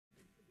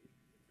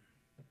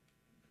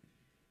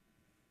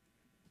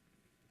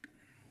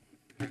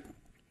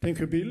Thank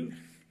you, Bill.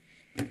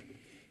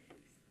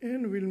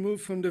 And we'll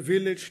move from the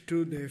village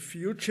to the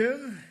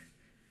future,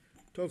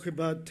 talk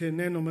about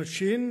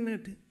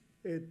nanomachine,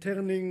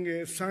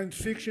 turning science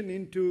fiction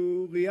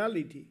into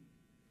reality.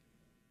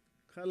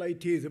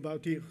 Highlight is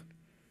about here.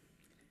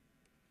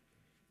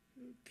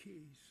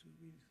 Okay,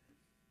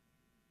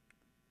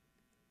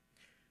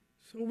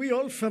 so we're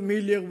all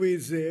familiar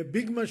with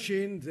big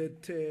machines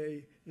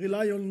that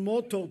rely on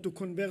motor to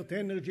convert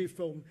energy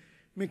from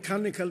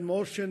mechanical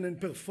motion and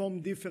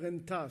perform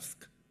different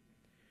tasks.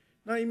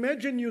 Now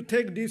imagine you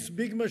take this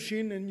big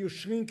machine and you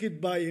shrink it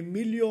by 1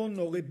 million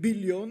or 1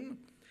 billion,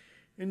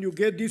 and you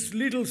get this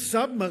little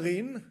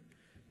submarine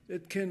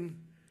that can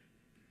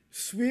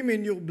swim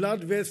in your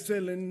blood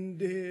vessel and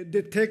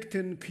detect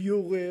and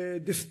cure,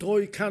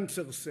 destroy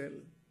cancer cell.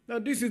 Now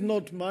this is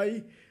not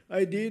my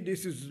idea.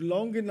 This is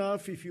long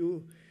enough. If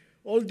you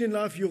old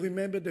enough, you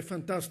remember the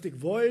fantastic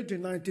voyage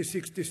in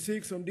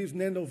 1966 on this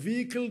nano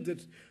vehicle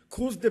that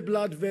cruised the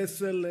blood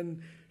vessel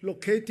and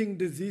locating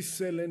disease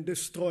cell and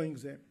destroying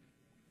them.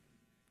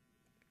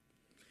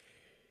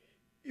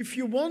 If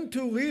you want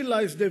to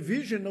realize the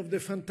vision of the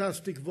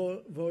fantastic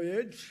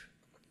voyage,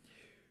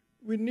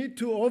 we need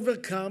to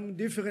overcome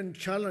different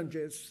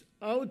challenges.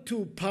 How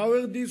to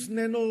power this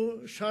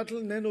nano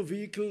shuttle, nano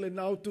vehicle, and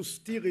how to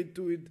steer it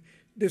to its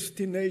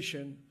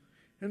destination.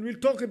 And we'll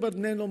talk about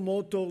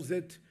nanomotors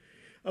that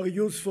are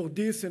used for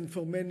this and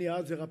for many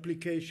other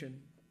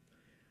applications.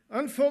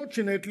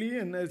 Unfortunately,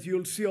 and as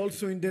you'll see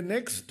also in the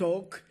next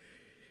talk,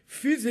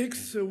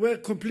 physics were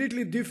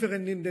completely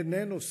different in the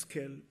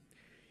nanoscale.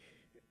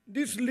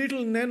 This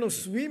little nano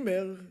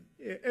swimmer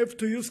have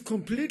to use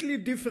completely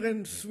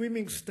different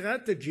swimming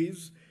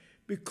strategies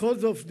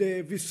because of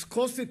the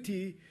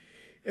viscosity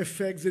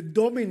effects that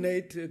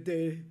dominate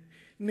the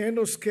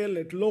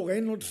nanoscale at low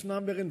Reynolds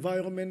number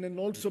environment, and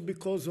also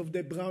because of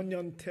the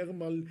Brownian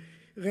thermal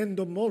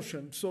random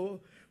motion.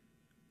 So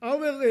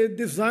our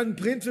design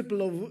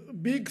principle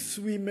of big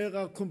swimmer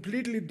are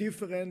completely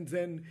different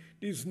than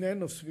this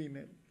nano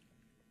swimmer.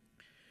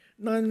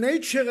 Now,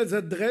 nature has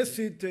addressed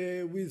it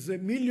with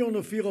 1 million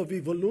years of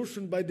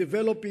evolution by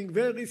developing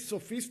very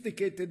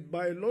sophisticated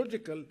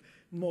biological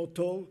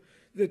motor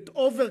that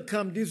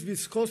overcome these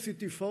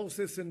viscosity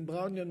forces and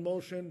Brownian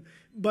motion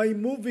by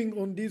moving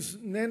on this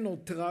nano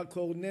track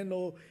or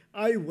nano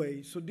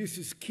highway. So this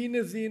is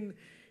kinesin,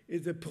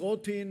 is a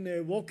protein,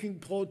 a walking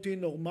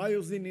protein, or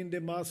myosin in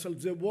the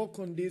muscles. They walk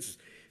on this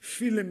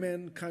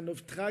filament kind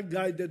of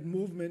track-guided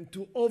movement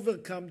to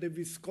overcome the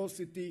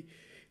viscosity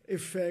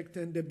effect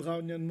and the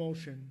Brownian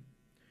motion.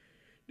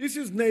 This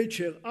is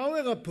nature. Our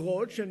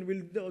approach, and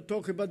we'll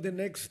talk about the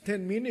next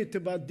 10 minutes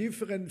about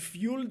different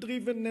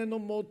fuel-driven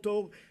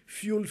nanomotor,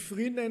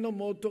 fuel-free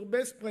nanomotor,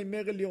 based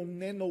primarily on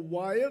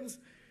nanowires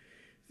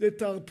that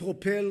are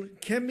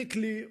propelled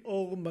chemically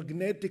or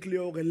magnetically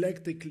or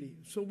electrically.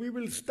 So we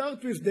will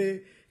start with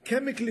the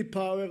chemically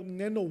powered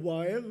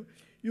nanowire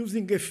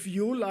using a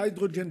fuel,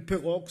 hydrogen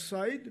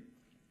peroxide.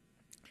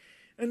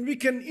 And we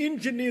can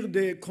engineer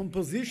the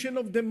composition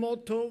of the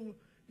motor,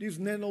 this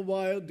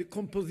nanowire, the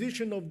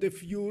composition of the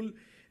fuel,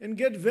 and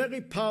get very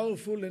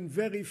powerful and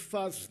very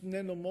fast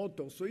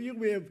nanomotors. So here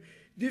we have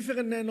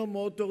different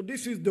nanomotors.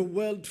 This is the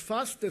world's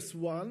fastest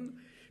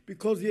one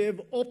because you have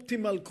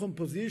optimal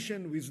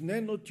composition with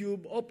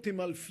nanotube,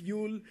 optimal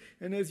fuel.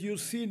 And as you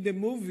see in the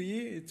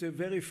movie, it's a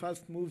very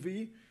fast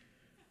movie.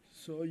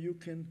 So you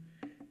can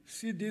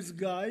see this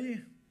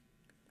guy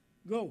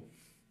go.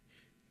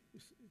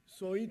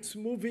 So it's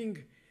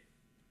moving.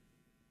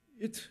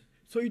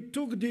 So it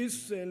took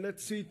this,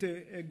 let's see it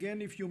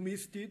again if you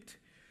missed it.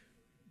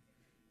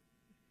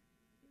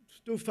 It's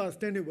too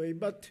fast anyway,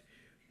 but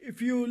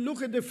if you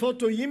look at the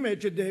photo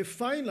image at the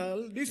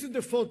final, this is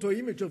the photo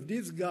image of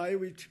this guy,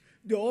 which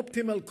the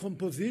optimal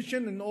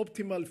composition and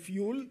optimal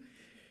fuel.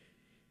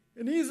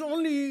 And he's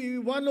only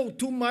 1 or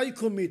 2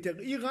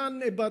 micrometers. He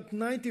ran about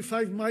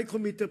 95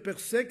 micrometers per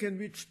second,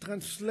 which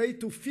translates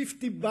to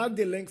 50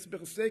 body lengths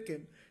per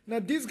second. Now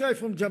this guy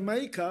from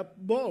Jamaica,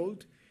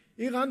 Bolt,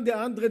 he ran the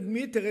 100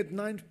 meter at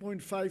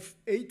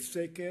 9.58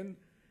 seconds,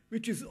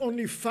 which is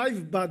only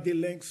 5 body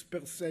lengths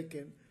per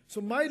second. So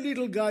my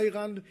little guy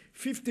ran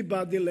 50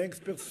 body lengths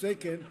per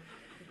second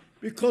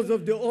because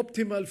of the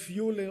optimal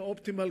fuel and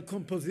optimal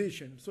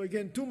composition. So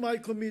again, 2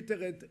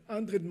 micrometers at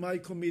 100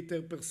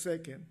 micrometers per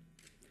second.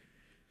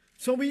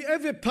 So we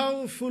have a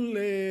powerful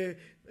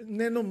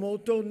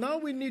nanomotor. Now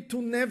we need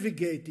to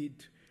navigate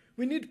it.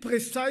 We need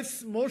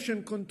precise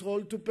motion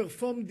control to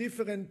perform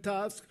different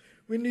tasks.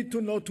 We need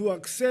to know to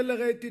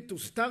accelerate it, to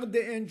start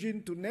the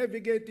engine, to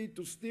navigate it,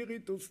 to steer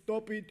it, to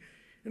stop it.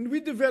 And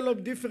we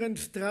develop different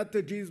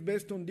strategies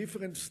based on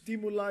different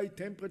stimuli,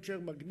 temperature,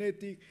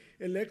 magnetic,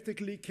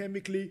 electrically,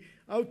 chemically,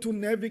 how to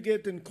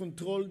navigate and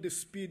control the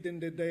speed and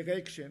the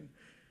direction.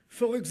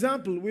 For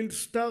example, we'll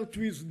start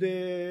with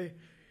the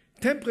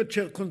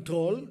temperature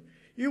control.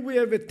 Here we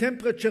have a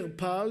temperature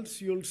pulse.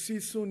 You'll see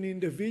soon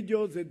in the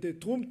video that the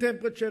room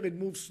temperature, it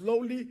moves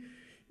slowly.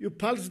 You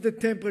pulse the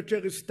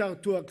temperature, it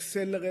starts to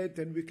accelerate,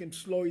 and we can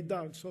slow it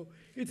down. So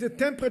it's a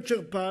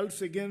temperature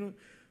pulse. Again,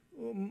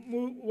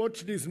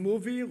 Watch this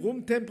movie.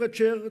 Room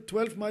temperature,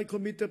 12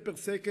 micrometer per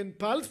second.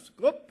 Pulse,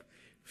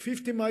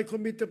 50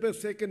 micrometer per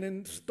second,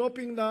 and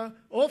stopping now,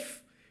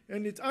 off.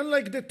 And it's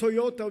unlike the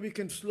Toyota, we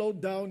can slow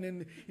down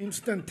and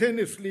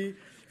instantaneously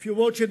if you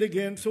watch it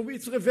again. So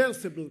it's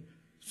reversible.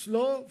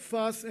 Slow,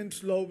 fast, and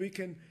slow. We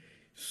can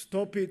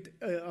stop it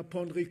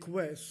upon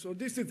request. So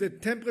this is a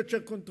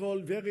temperature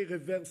control, very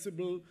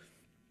reversible.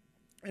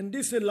 And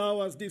this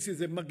allows us, this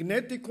is a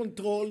magnetic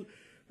control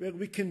where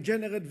we can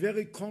generate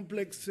very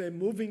complex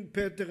moving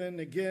pattern.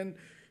 Again,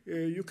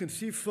 you can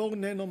see 4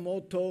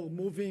 nanomotor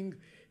moving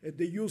at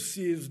the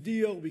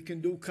UCSD, or we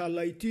can do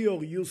CALIT or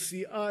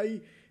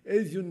UCI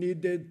as you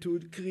needed to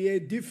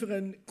create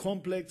different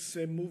complex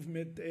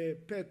movement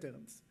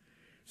patterns.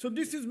 So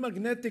this is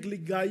magnetically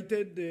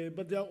guided,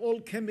 but they are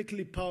all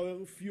chemically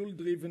powered,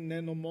 fuel-driven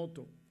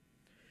nanomotor.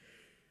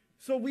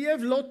 So we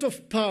have a lot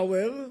of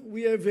power.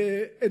 We have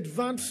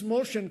advanced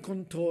motion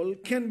control.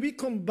 Can we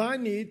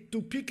combine it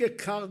to pick a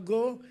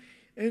cargo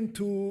and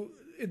to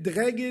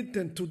drag it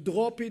and to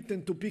drop it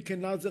and to pick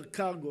another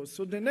cargo?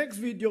 So the next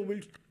video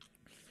will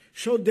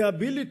show the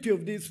ability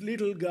of this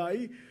little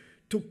guy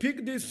to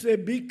pick this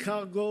big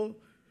cargo,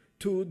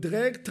 to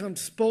drag,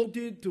 transport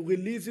it, to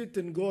release it,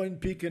 and go and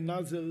pick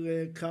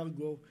another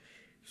cargo.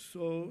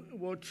 So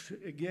watch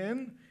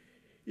again.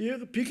 Here,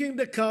 picking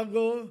the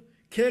cargo,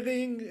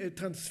 carrying,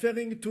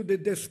 transferring it to the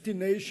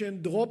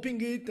destination, dropping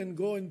it, and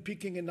go and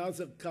picking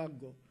another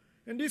cargo.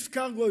 And this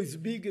cargo is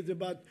big. It's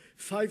about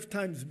 5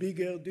 times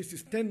bigger. This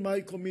is 10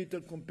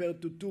 micrometer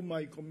compared to 2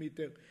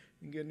 micrometer.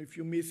 Again, if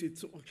you miss it.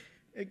 So,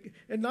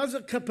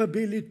 another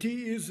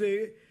capability is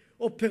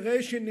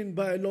operation in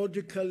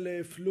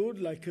biological fluid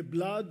like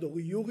blood or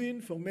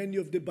urine. For many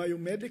of the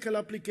biomedical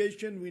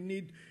applications, we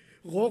need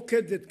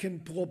rocket that can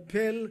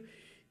propel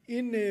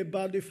in a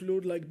body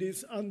fluid like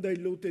this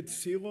undiluted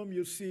serum.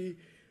 You see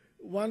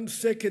 1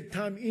 second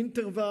time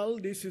interval.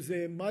 This is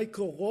a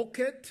micro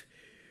rocket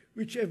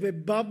which have a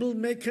bubble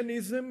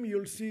mechanism.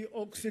 You'll see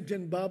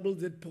oxygen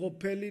bubbles that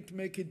propel it,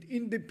 make it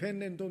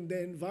independent on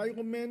the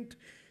environment,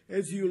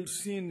 as you'll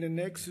see in the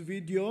next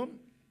video.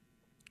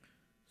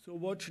 So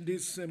watch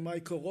this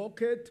micro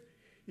rocket.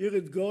 Here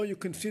it goes. You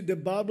can see the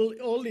bubble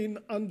all in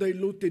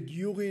undiluted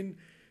urine,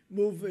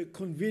 move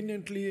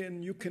conveniently,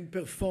 and you can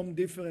perform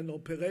different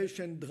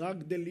operations,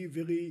 drug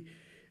delivery,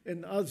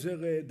 and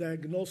other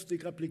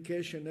diagnostic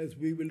application, as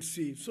we will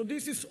see. So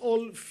this is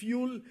all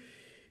fuel-based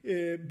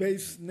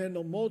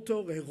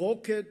nanomotor, a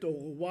rocket or a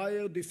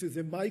wire. This is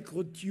a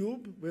micro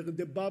tube where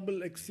the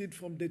bubble exceeds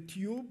from the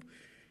tube,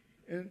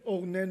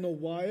 or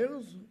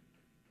nanowires.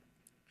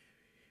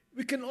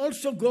 We can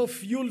also go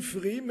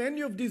fuel-free. Many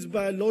of these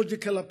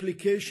biological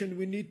applications,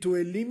 we need to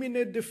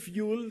eliminate the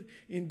fuel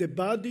in the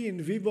body,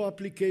 in vivo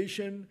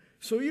application.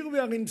 So here we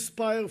are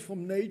inspired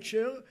from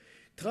nature,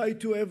 try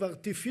to have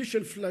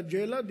artificial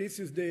flagella. This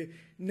is the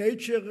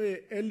nature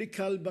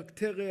helical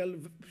bacterial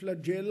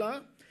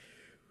flagella.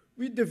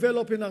 We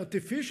develop an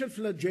artificial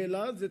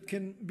flagella that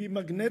can be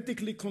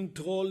magnetically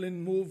controlled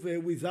and move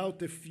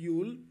without a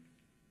fuel,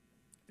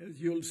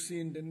 as you'll see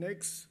in the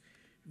next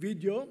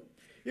video.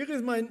 Here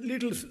is my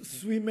little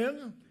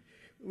swimmer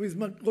with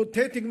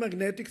rotating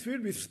magnetic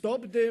field. We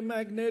stop the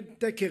magnet,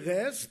 take a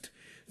rest,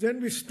 then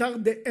we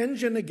start the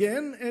engine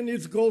again, and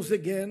it goes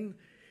again.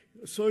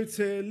 So it's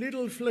a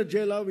little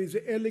flagella with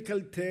a helical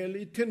tail.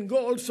 It can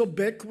go also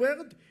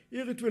backward.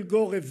 Here it will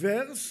go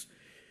reverse.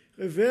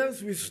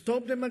 Reverse, we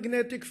stop the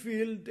magnetic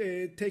field,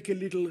 take a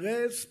little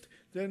rest,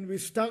 then we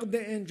start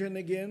the engine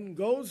again,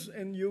 goes,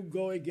 and you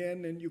go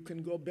again, and you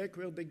can go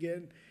backward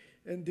again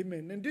and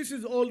demand. And this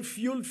is all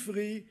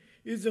fuel-free,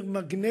 either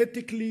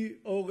magnetically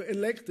or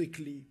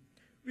electrically.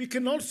 We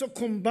can also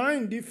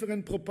combine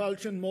different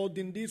propulsion modes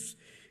in this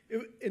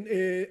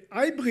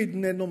hybrid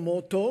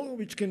nanomotor,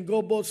 which can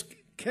go both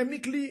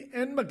chemically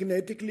and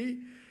magnetically.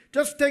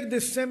 Just take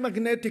the same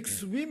magnetic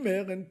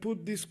swimmer and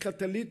put this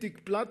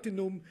catalytic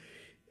platinum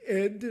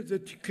head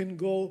that you can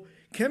go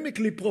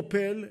chemically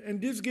propel,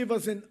 and this gives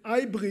us an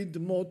hybrid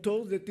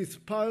motor that is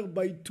powered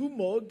by 2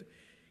 modes,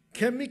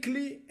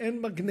 chemically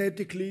and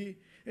magnetically.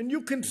 And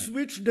you can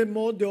switch the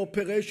mode, the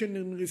operation,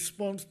 in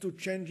response to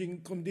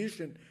changing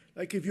condition.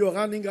 Like if you're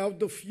running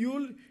out of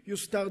fuel, you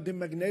start the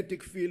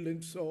magnetic field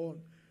and so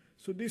on.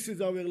 So this is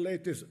our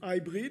latest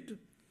hybrid.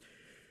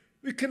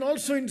 We can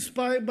also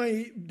inspire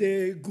by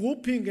the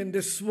grouping and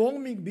the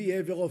swarming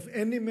behavior of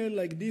animals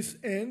like these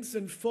ants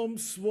and form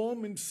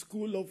swarm and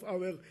school of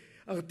our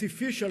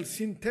artificial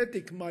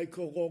synthetic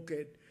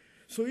micro-rocket.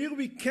 So here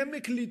we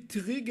chemically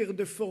trigger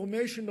the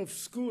formation of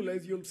school,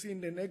 as you'll see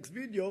in the next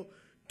video,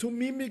 to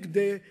mimic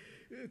the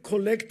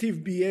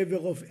collective behavior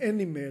of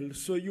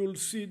animals. So you'll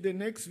see the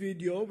next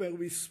video where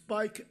we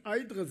spike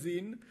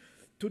hydrazine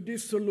to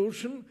this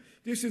solution.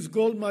 This is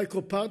gold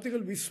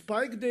microparticle. We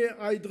spike the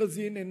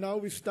hydrazine, and now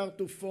we start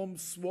to form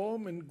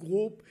swarm and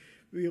group.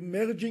 We are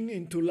merging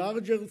into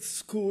larger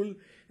school,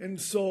 and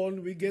so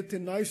on. We get a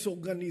nice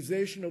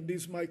organization of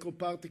this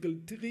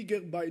microparticle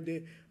triggered by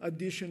the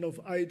addition of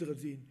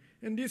hydrazine.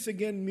 And this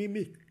again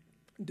mimics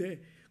the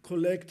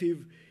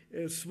collective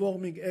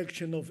swarming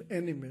action of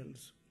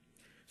animals.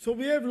 So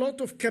we have a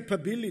lot of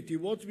capability,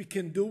 what we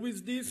can do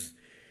with this.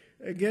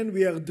 Again,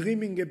 we are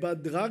dreaming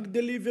about drug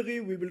delivery.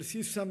 We will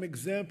see some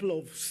example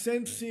of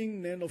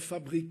sensing,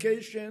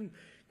 nanofabrication,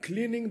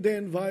 cleaning the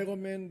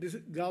environment, the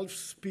Gulf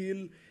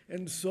spill,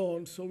 and so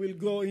on. So we'll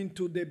go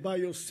into the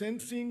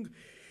biosensing.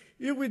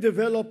 Here we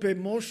develop a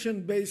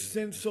motion-based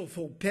sensor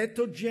for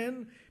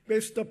pathogen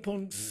based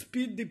upon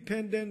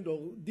speed-dependent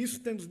or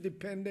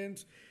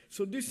distance-dependent.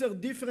 So these are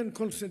different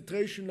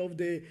concentration of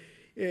the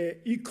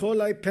E.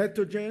 coli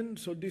pathogen.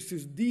 So this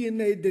is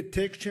DNA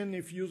detection.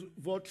 If you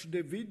watch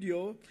the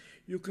video,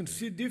 you can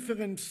see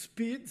different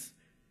speeds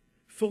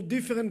for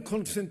different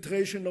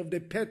concentration of the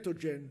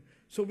pathogen.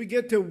 So we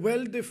get a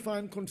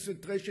well-defined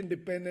concentration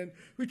dependent,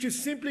 which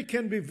is simply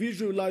can be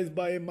visualized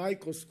by a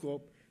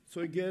microscope.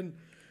 So again,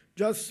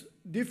 just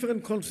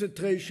different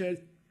concentration,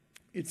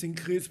 it's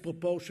increased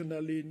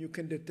proportionally, and you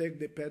can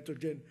detect the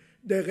pathogen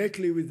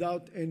directly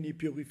without any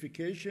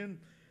purification.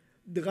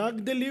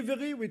 Drug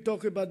delivery, we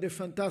talk about the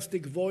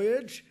fantastic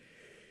voyage.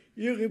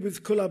 Here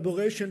with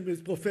collaboration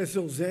with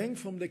Professor Wang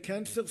from the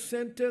Cancer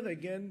Center.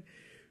 Again,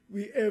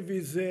 we have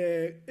is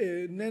a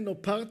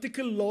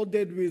nanoparticle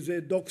loaded with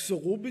a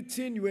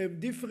doxorubicin. You have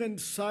different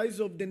size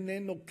of the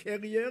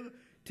nanocarrier,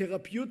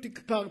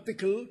 therapeutic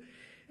particle.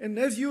 And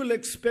as you'll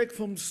expect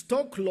from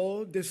Stokes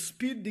law, the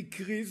speed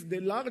decreases. The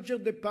larger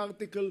the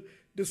particle,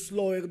 the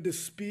slower the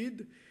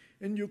speed.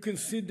 And you can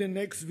see the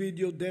next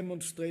video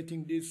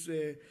demonstrating this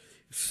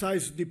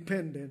size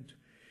dependent.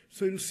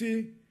 So you'll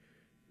see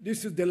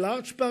this is the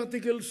large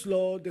particle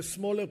slow, the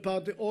smaller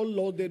particle all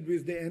loaded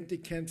with the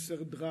anti-cancer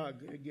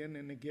drug again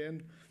and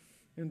again,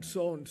 and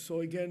so on. So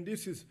again,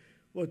 this is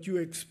what you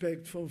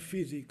expect from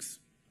physics.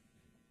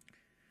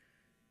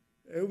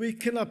 We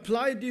can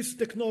apply this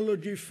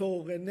technology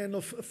for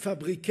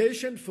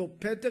nanofabrication, for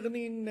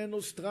patterning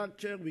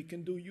nanostructure. We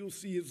can do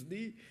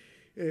UCSD,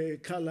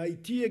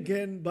 CalIT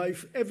again, by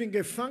having a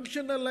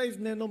functionalized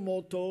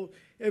nanomotor,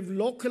 have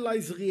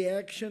localized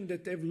reaction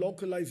that have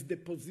localized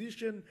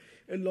deposition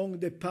along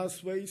the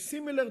pathway,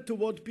 similar to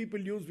what people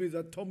use with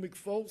atomic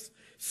force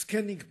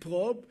scanning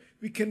probe.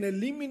 We can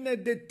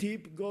eliminate the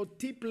tip, go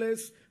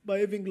tipless by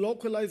having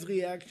localized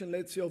reaction,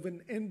 let's say, of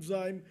an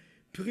enzyme,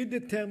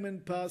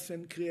 predetermined path,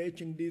 and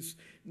creating these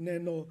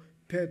nano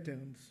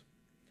patterns.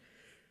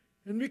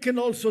 And we can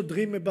also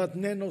dream about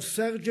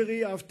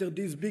nanosurgery. After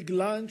this big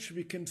lunch,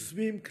 we can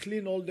swim,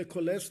 clean all the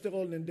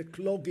cholesterol and the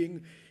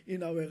clogging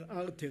in our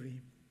artery.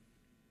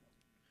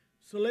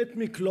 So let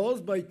me close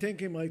by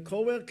thanking my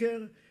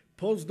coworker,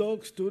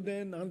 postdoc,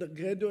 student,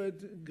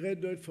 undergraduate,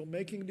 graduate for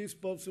making this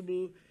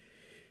possible,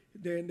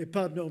 then the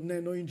partner of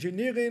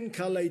NanoEngineering,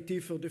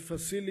 CalIT for the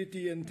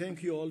facility, and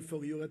thank you all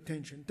for your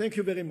attention. Thank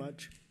you very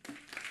much.